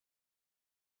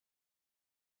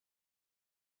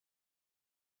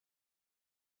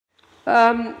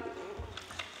Um,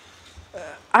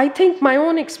 I think my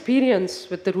own experience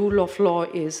with the rule of law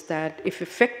is that if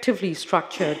effectively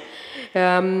structured,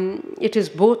 it is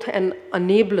both an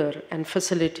enabler and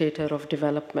facilitator of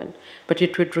development, but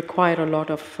it would require a lot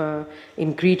of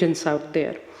ingredients out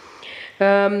there.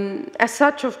 As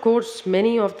such, of course,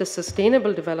 many of the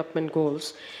sustainable development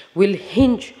goals will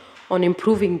hinge on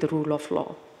improving the rule of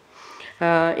law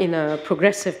in a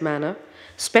progressive manner,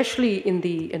 especially in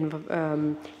the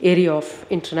area of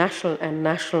international and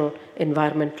national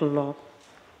environmental law.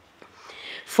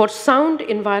 For sound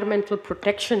environmental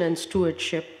protection and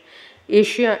stewardship,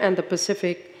 Asia and the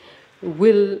Pacific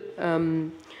will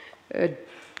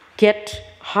get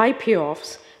high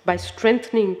payoffs by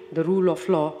strengthening the rule of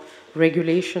law,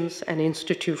 regulations, and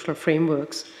institutional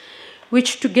frameworks,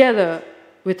 which together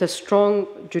with a strong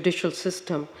judicial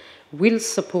system will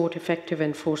support effective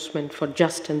enforcement for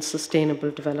just and sustainable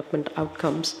development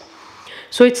outcomes.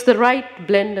 So it's the right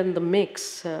blend and the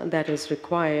mix that is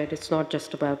required. It's not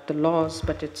just about the laws,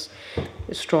 but it's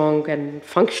a strong and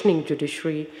functioning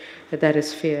judiciary that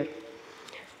is fair.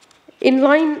 In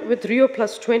line with Rio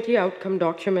 +20 outcome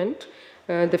document,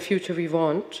 The Future We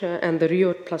Want, and the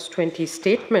Rio +20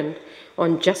 statement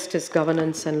on justice,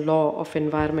 governance, and law of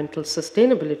environmental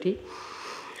sustainability,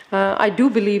 I do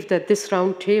believe that this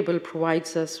roundtable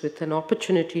provides us with an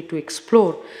opportunity to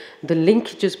explore the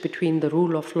linkages between the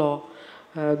rule of law,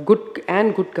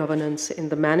 good governance in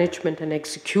the management and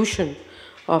execution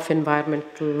of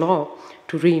environmental law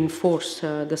to reinforce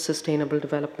the sustainable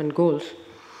development goals.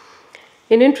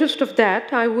 In interest of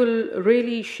that, I will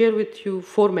really share with you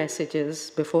 4 messages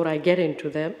before I get into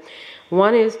them.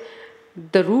 One is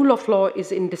the rule of law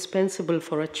is indispensable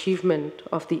for achievement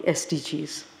of the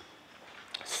SDGs.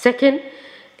 Second,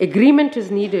 agreement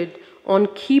is needed on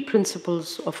key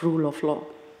principles of rule of law.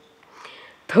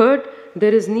 Third,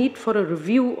 there is need for a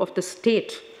review of the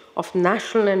state of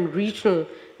national and regional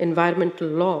environmental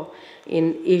law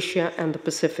in Asia and the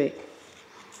Pacific.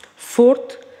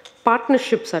 Fourth,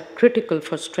 partnerships are critical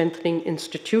for strengthening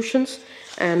institutions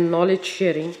and knowledge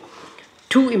sharing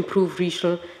to improve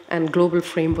regional and global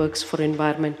frameworks for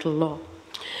environmental law.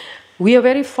 We are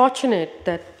very fortunate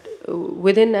that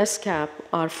within ESCAP,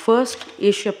 our first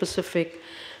Asia-Pacific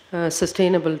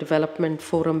Sustainable Development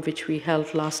Forum, which we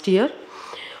held last year,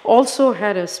 also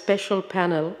had a special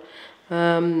panel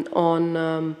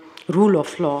on rule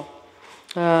of law.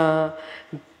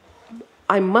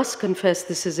 I must confess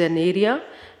this is an area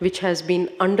which has been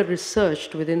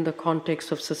under-researched within the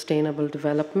context of sustainable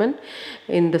development,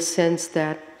 in the sense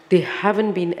that there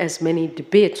haven't been as many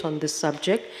debates on this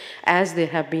subject as there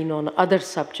have been on other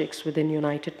subjects within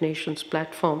United Nations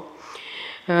platform.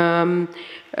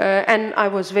 And I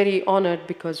was very honored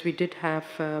because we did have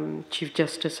Chief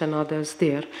Justice and others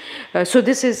there. So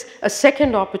this is a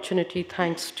second opportunity,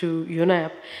 thanks to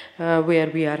UNEP, where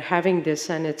we are having this,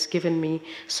 and it's given me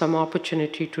some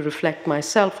opportunity to reflect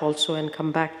myself also and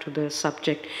come back to the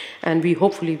subject. And we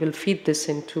hopefully will feed this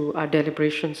into our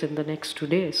deliberations in the next 2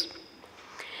 days.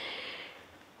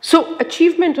 So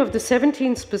achievement of the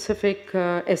 17 specific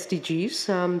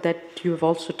SDGs that you have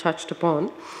also touched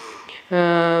upon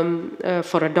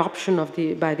for adoption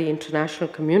by the international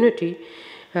community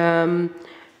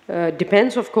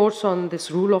depends, of course, on this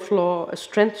rule of law,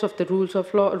 strengths of the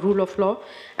rule of law,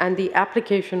 and the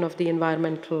application of the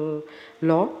environmental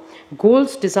law.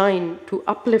 Goals designed to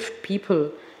uplift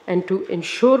people and to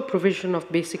ensure provision of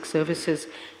basic services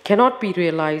cannot be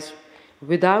realized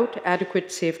without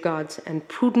adequate safeguards and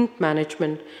prudent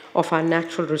management of our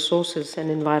natural resources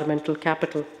and environmental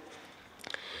capital.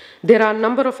 There are a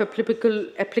number of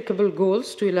applicable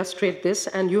goals to illustrate this,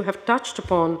 and you have touched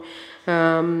upon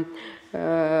 1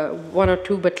 or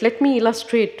 2, but let me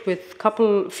illustrate with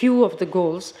few of the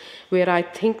goals where I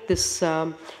think this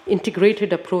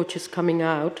integrated approach is coming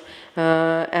out,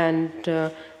 and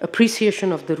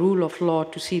appreciation of the rule of law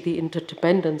to see the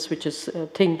interdependence, which is a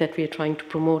thing that we are trying to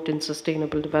promote in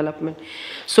sustainable development.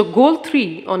 So goal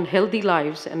 3 on healthy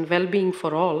lives and well-being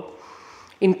for all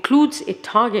includes a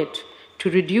target to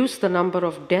reduce the number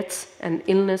of deaths and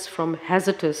illness from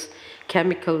hazardous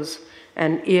chemicals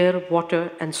and air,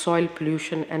 water, and soil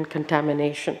pollution and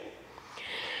contamination.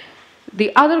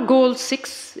 The other goal,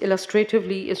 6,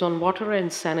 illustratively, is on water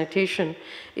and sanitation.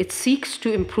 It seeks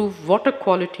to improve water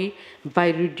quality by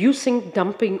reducing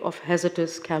dumping of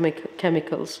hazardous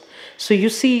chemicals. So you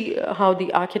see how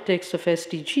the architects of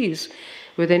SDGs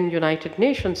within United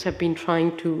Nations have been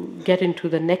trying to get into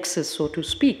the nexus, so to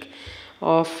speak,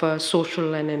 of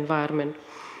social and environment.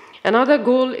 Another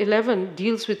goal 11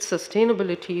 deals with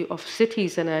sustainability of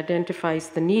cities and identifies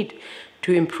the need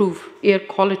to improve air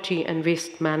quality and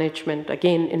waste management,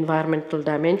 again, environmental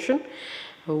dimension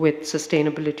with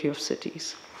sustainability of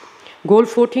cities. Goal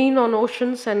 14 on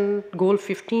oceans and Goal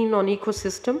 15 on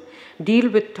ecosystem deal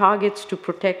with targets to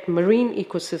protect marine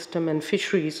ecosystem and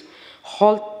fisheries,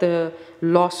 halt the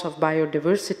loss of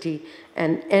biodiversity,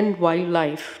 and end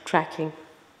wildlife trafficking.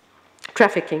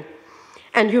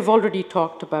 And you've already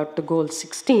talked about the Goal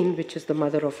 16, which is the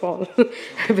mother of all,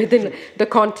 within the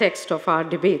context of our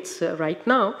debates right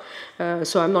now.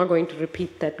 So I'm not going to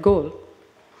repeat that goal.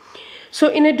 So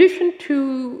in addition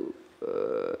to,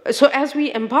 so as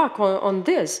we embark on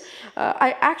this,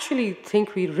 I actually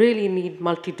think we really need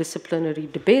multidisciplinary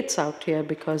debates out here,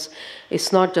 because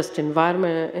it's not just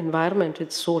environment,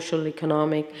 it's social,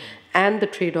 economic, and the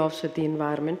trade-offs with the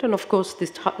environment. And of course,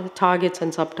 these targets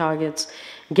and sub-targets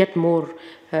get more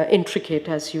intricate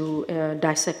as you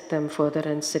dissect them further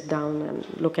and sit down and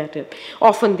look at it.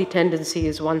 Often the tendency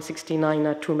is 169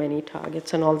 are too many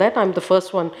targets and all that. I'm the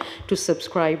first one to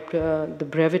subscribe the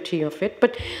brevity of it,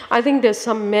 but I think there's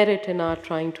some merit in our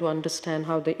trying to understand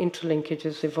how the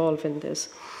interlinkages evolve in this.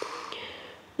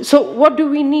 So what do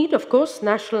we need? Of course,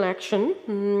 national action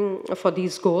for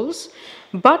these goals,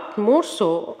 but more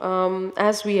so,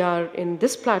 as we are in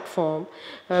this platform,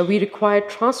 we require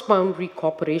transboundary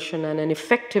cooperation and an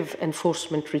effective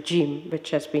enforcement regime, which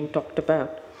has been talked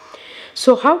about.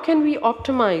 So how can we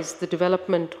optimize the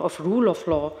development of rule of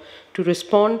law to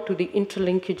respond to the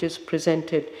interlinkages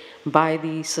presented by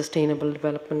the Sustainable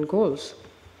Development Goals?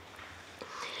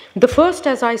 The first,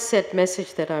 as I said,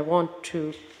 message that I want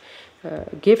to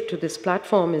give to this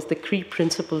platform is the key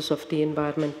principles of the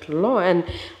environmental law. And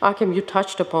Akim, you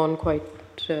touched upon quite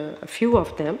a few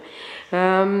of them.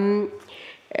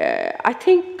 I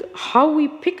think how we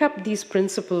pick up these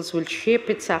principles will shape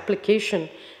its application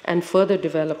and further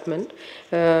development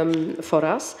for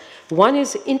us. One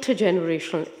is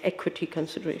intergenerational equity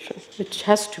consideration, which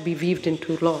has to be weaved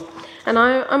into law. And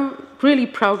I'm really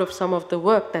proud of some of the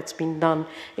work that's been done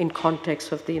in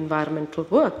context of the environmental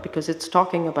work, because it's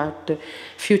talking about the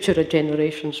future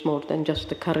generations more than just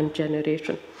the current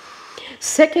generation.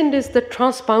 Second is the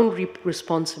transboundary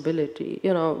responsibility.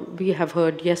 You know, we have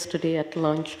heard yesterday at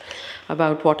lunch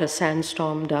about what a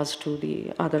sandstorm does to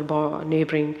the other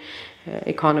neighboring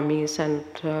economies, and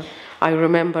I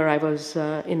remember I was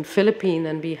in Philippines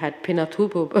and we had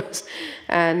Pinatubo,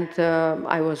 and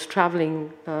I was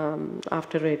traveling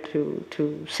after it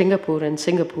to Singapore, and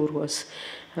Singapore was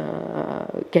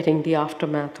getting the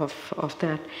aftermath of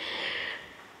that.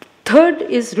 Third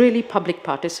is really public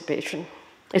participation.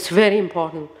 It's very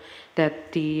important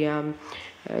that the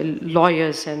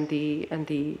lawyers and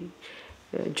the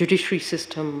judiciary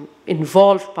system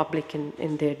involve public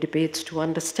in their debates to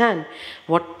understand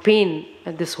what pain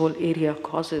this whole area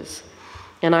causes.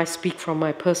 And I speak from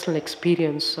my personal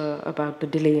experience about the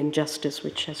delay in justice,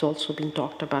 which has also been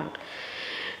talked about.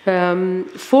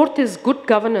 Fourth is good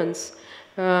governance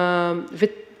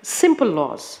with simple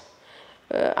laws.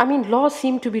 I mean, laws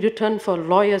seem to be written for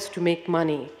lawyers to make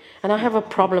money. And I have a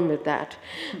problem with that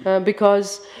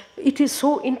because it is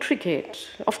so intricate.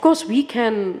 Of course, we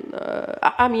can,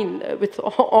 I mean, with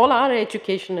all our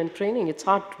education and training, it's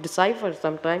hard to decipher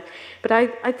sometimes. But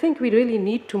I think we really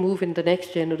need to move in the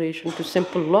next generation to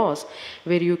simple laws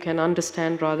where you can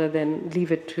understand rather than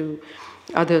leave it to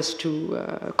others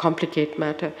to complicate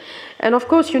matter. And of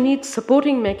course, you need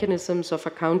supporting mechanisms of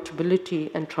accountability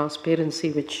and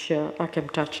transparency, which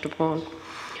Akhtar touched upon.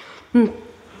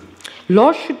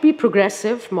 Laws should be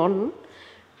progressive, modern.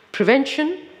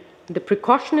 Prevention, the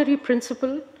precautionary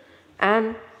principle,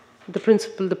 and the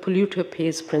principle, the polluter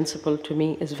pays principle, to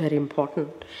me is very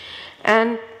important.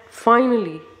 And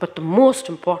finally, but the most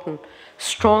important,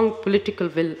 strong political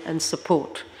will and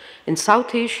support. In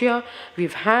South Asia,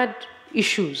 we've had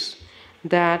issues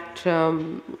that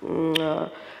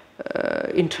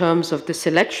in terms of the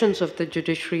selections of the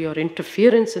judiciary or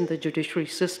interference in the judiciary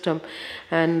system.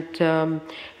 And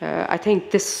I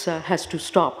think this has to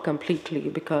stop completely,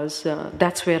 because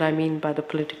that's where I mean by the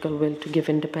political will to give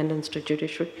independence to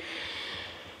judiciary.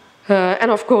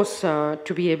 And of course,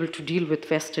 to be able to deal with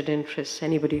vested interests,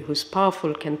 anybody who's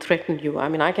powerful can threaten you. I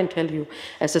mean, I can tell you,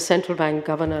 as a central bank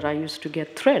governor, I used to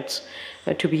get threats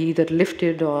to be either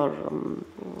lifted or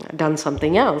done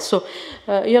something else. So,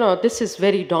 you know, this is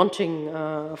very daunting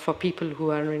for people who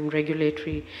are in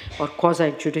regulatory or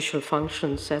quasi-judicial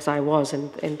functions, as I was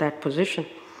in that position.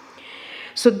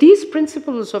 So these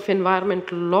principles of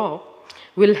environmental law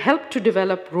will help to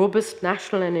develop robust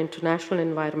national and international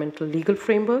environmental legal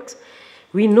frameworks,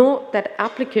 We know that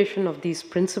application of these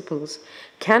principles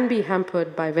can be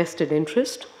hampered by vested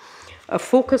interest, a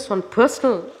focus on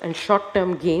personal and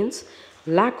short-term gains,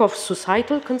 lack of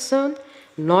societal concern,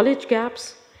 knowledge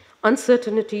gaps,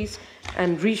 uncertainties,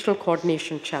 and regional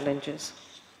coordination challenges.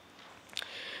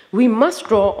 We must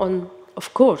draw on,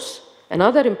 of course,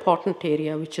 another important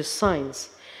area, which is science,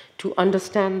 to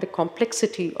understand the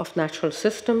complexity of natural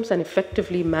systems and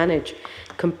effectively manage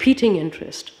competing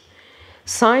interests.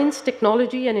 Science,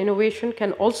 technology, and innovation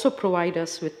can also provide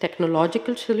us with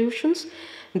technological solutions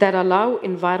that allow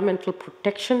environmental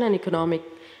protection and economic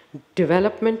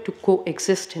development to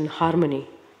coexist in harmony.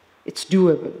 It's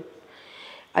doable.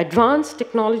 Advanced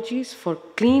technologies for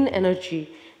clean energy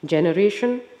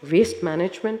generation, waste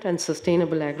management, and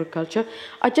sustainable agriculture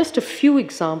are just a few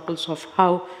examples of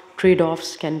how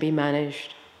trade-offs can be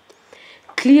managed.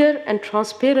 Clear and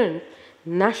transparent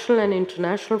national and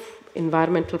international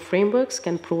environmental frameworks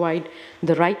can provide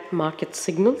the right market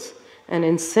signals and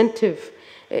incentivize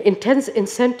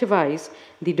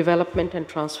the development and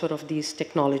transfer of these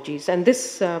technologies. And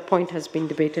this point has been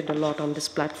debated a lot on this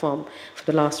platform for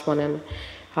the last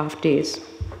 1.5 days.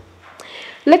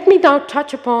 Let me now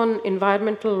touch upon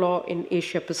environmental law in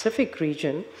Asia-Pacific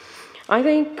region. I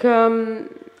think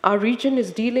our region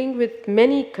is dealing with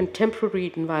many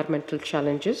contemporary environmental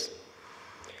challenges.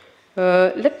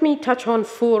 Let me touch on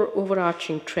 4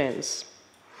 overarching trends.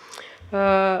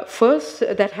 First,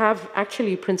 that have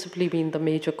actually principally been the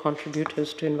major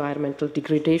contributors to environmental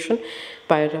degradation.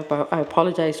 But I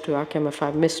apologize to Akhtar if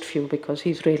I've missed few, because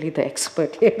he's really the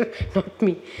expert here, not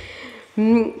me.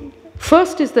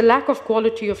 First is the lack of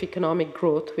quality of economic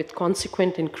growth with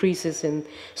consequent increases in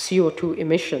CO2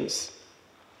 emissions.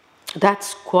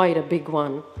 That's quite a big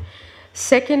one.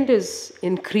 Second is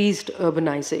increased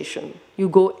urbanization. You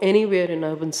go anywhere in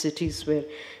urban cities where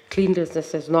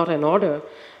cleanliness is not in order,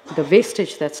 the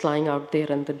wastage that's lying out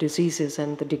there and the diseases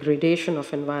and the degradation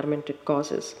of environment it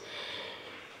causes.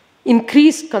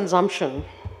 Increased consumption.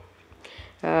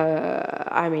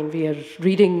 I mean, we are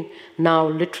reading now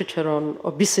literature on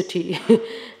obesity,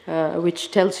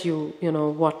 which tells you,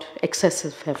 what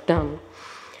excesses have done.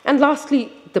 And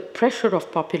lastly, the pressure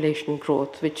of population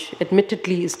growth, which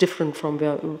admittedly is different from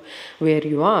where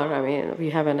you are. I mean,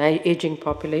 we have an aging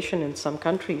population in some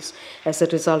countries as a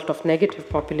result of negative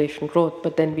population growth,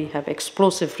 but then we have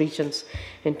explosive regions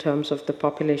in terms of the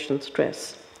population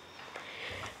stress.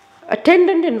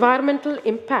 Attendant environmental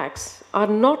impacts are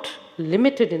not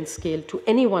limited in scale to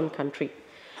any one country.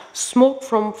 Smoke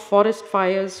from forest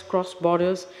fires cross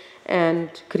borders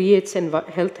and creates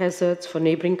health hazards for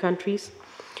neighboring countries.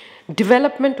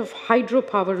 Development of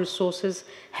hydropower resources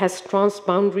has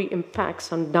transboundary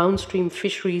impacts on downstream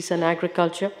fisheries and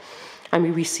agriculture. I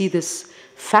mean, we see this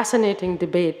fascinating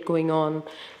debate going on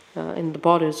in the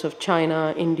borders of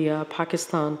China, India,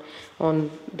 Pakistan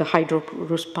on the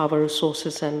hydropower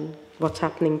resources and what's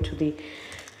happening to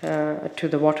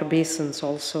the water basins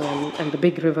also and the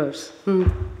big rivers.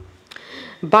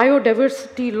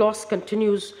 Biodiversity loss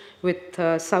continues with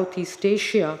Southeast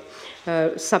Asia,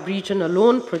 sub-region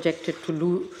alone projected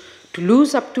to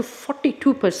lose up to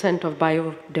 42% of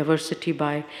biodiversity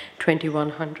by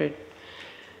 2100.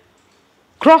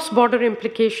 Cross-border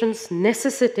implications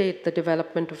necessitate the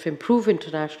development of improved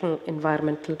international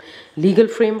environmental legal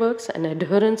frameworks and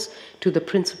adherence to the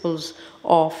principles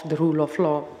of the rule of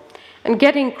law. And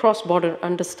getting cross-border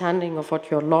understanding of what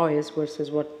your law is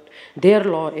versus what their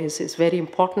law is very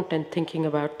important, and thinking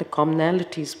about the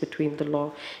commonalities between the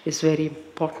law is very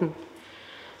important.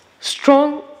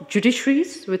 Strong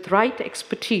judiciaries with right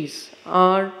expertise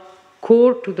are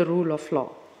core to the rule of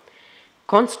law.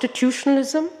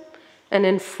 Constitutionalism and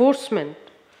enforcement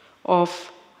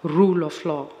of rule of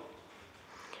law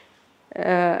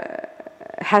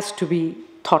has to be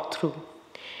thought through.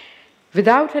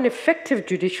 Without an effective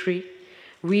judiciary,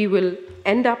 we will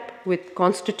end up with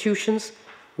constitutions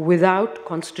without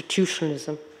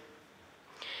constitutionalism,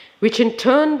 which in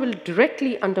turn will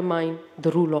directly undermine the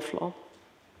rule of law.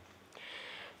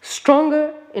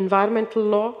 Stronger environmental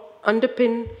law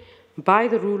underpinned by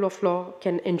the rule of law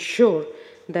can ensure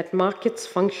that markets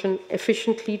function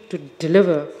efficiently to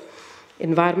deliver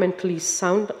environmentally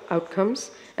sound outcomes,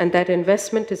 and that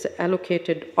investment is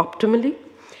allocated optimally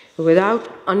without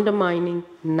undermining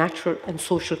natural and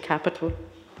social capital.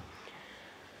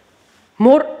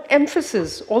 More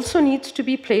emphasis also needs to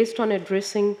be placed on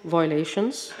addressing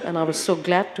violations, and I was so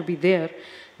glad to be there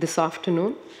this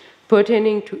afternoon,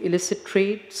 pertaining to illicit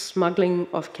trade, smuggling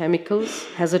of chemicals,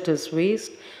 hazardous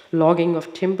waste, logging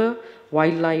of timber,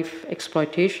 wildlife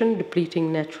exploitation,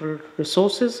 depleting natural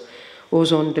resources,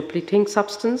 ozone depleting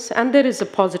substance. And there is a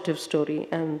positive story,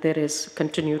 and there is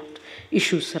continued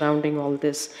issues surrounding all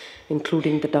this,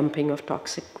 including the dumping of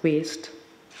toxic waste.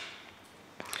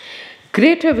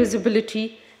 Greater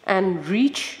visibility and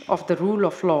reach of the rule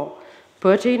of law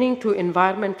pertaining to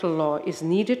environmental law is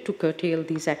needed to curtail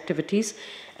these activities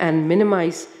and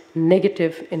minimize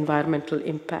negative environmental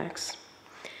impacts.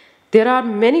 There are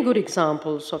many good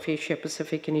examples of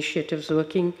Asia-Pacific initiatives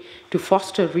working to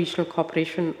foster regional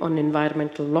cooperation on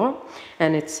environmental law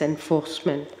and its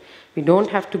enforcement. We don't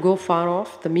have to go far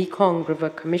off. The Mekong River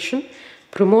Commission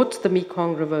promotes the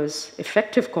Mekong River's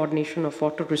effective coordination of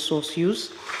water resource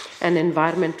use and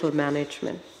environmental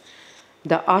management.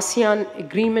 The ASEAN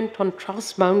Agreement on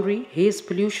Transboundary Haze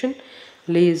Pollution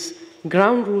lays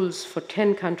ground rules for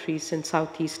 10 countries in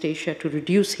Southeast Asia to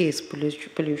reduce haze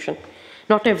pollution.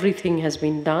 Not everything has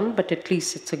been done, but at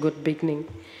least it's a good beginning.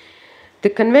 The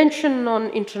Convention on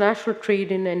International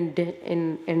Trade in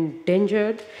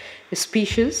Endangered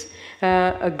Species,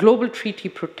 a global treaty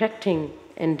protecting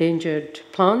endangered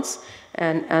plants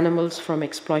and animals from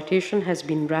exploitation, has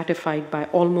been ratified by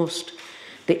almost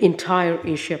the entire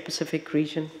Asia-Pacific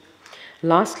region.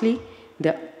 Lastly,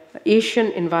 the Asian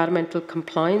Environmental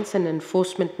Compliance and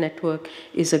Enforcement Network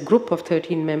is a group of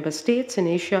 13 member states in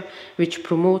Asia which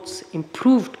promotes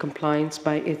improved compliance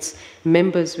by its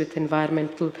members with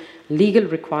environmental legal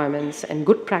requirements and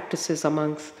good practices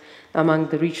among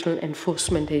the regional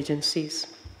enforcement agencies.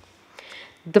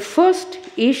 The first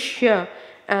Asia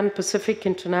and Pacific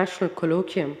International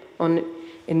Colloquium on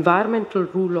Environmental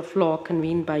Rule of Law,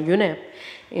 convened by UNEP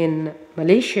in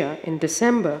Malaysia in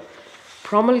December,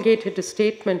 promulgated a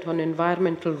statement on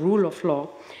environmental rule of law,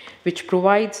 which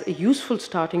provides a useful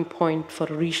starting point for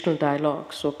a regional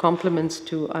dialogue. So compliments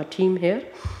to our team here.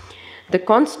 The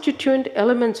constituent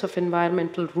elements of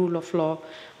environmental rule of law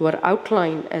were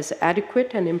outlined as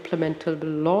adequate and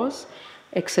implementable laws,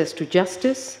 access to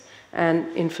justice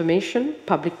and information,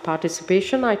 public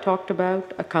participation I talked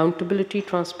about, accountability,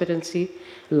 transparency,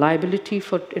 liability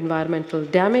for environmental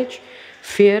damage,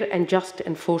 fair and just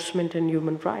enforcement and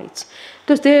human rights.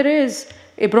 Thus there is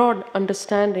a broad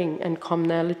understanding and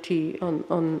commonality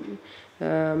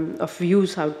of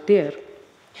views out there.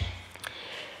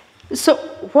 So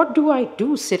what do I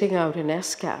do sitting out in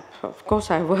ESCAP? Of course,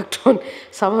 I worked on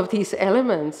some of these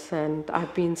elements and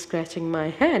I've been scratching my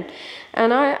head.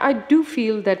 And I do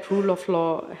feel that rule of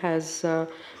law has a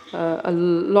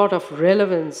lot of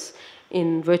relevance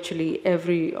in virtually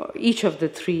each of the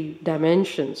three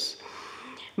dimensions.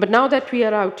 But now that we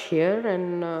are out here,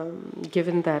 and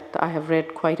given that I have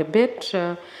read quite a bit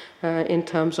in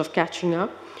terms of catching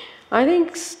up, I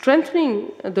think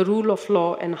strengthening the rule of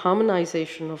law and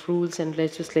harmonization of rules and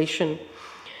legislation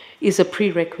is a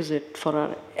prerequisite for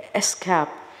our ESCAP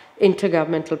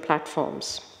intergovernmental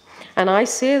platforms. And I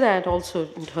say that also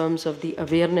in terms of the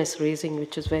awareness raising,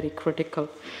 which is very critical,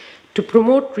 to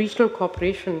promote regional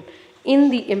cooperation in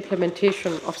the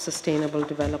implementation of sustainable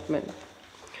development.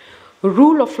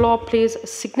 Rule of law plays a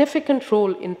significant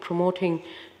role in promoting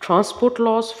transport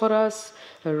laws for us,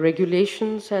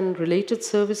 regulations and related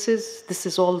services. This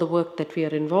is all the work that we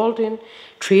are involved in.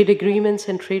 Trade agreements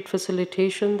and trade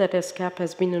facilitation that ESCAP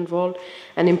has been involved,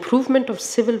 and improvement of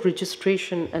civil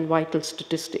registration and vital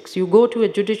statistics. You go to a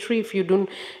judiciary,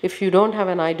 if you don't have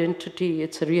an identity,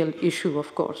 it's a real issue,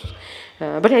 of course.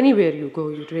 But anywhere you go,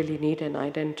 you really need an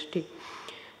identity.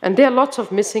 And there are lots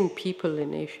of missing people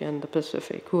in Asia and the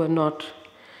Pacific who are not,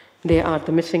 they are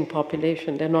the missing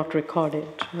population, they're not recorded.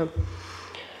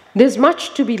 There's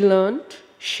much to be learned,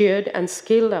 shared and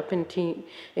scaled up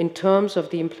in terms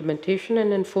of the implementation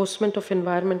and enforcement of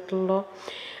environmental law.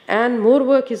 And more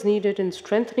work is needed in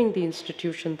strengthening the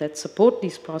institutions that support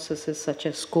these processes, such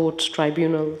as courts,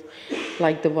 tribunals,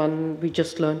 like the one we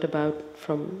just learned about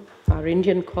from our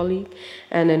Indian colleague,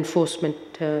 and enforcement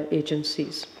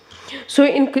agencies. So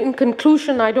in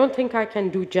conclusion, I don't think I can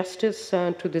do justice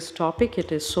to this topic.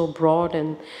 It is so broad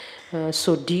and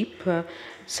so deep.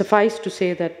 Suffice to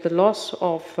say that the loss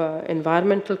of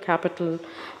environmental capital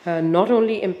not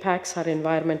only impacts our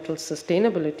environmental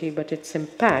sustainability, but it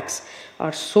impacts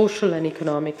our social and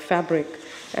economic fabric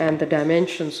and the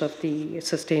dimensions of the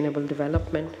sustainable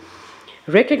development.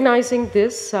 Recognizing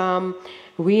this,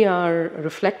 we are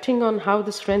reflecting on how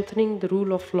the strengthening the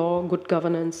rule of law, good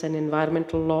governance, and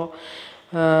environmental law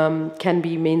can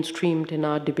be mainstreamed in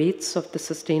our debates of the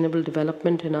sustainable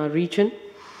development in our region.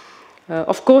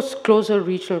 Of course, closer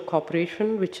regional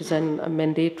cooperation, which is a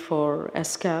mandate for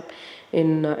ESCAP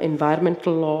in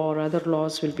environmental law or other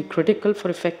laws, will be critical for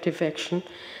effective action.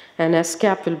 And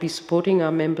ESCAP will be supporting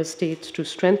our member states to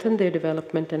strengthen their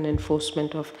development and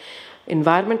enforcement of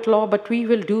environment law, but we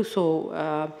will do so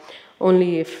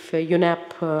only if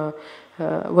UNEP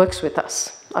works with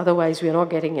us. Otherwise, we are not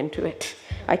getting into it.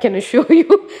 I can assure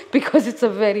you, because it's a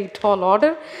very tall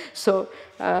order. So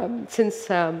since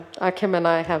Akhtar and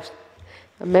I have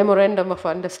a memorandum of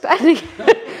understanding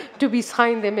to be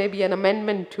signed, there may be an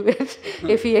amendment to it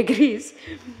if he agrees.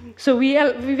 So we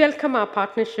welcome our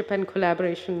partnership and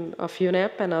collaboration of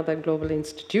UNEP and other global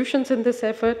institutions in this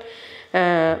effort,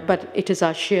 but it is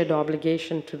our shared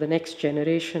obligation to the next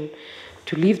generation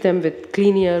to leave them with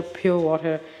clean air, pure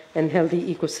water, and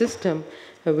healthy ecosystem,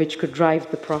 which could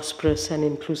drive the prosperous and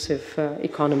inclusive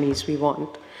economies we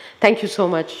want. Thank you so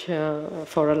much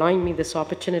for allowing me this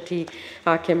opportunity,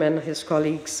 Akhtar and his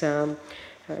colleagues, to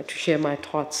share my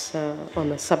thoughts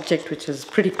on a subject which is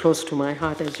pretty close to my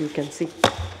heart, as you can see.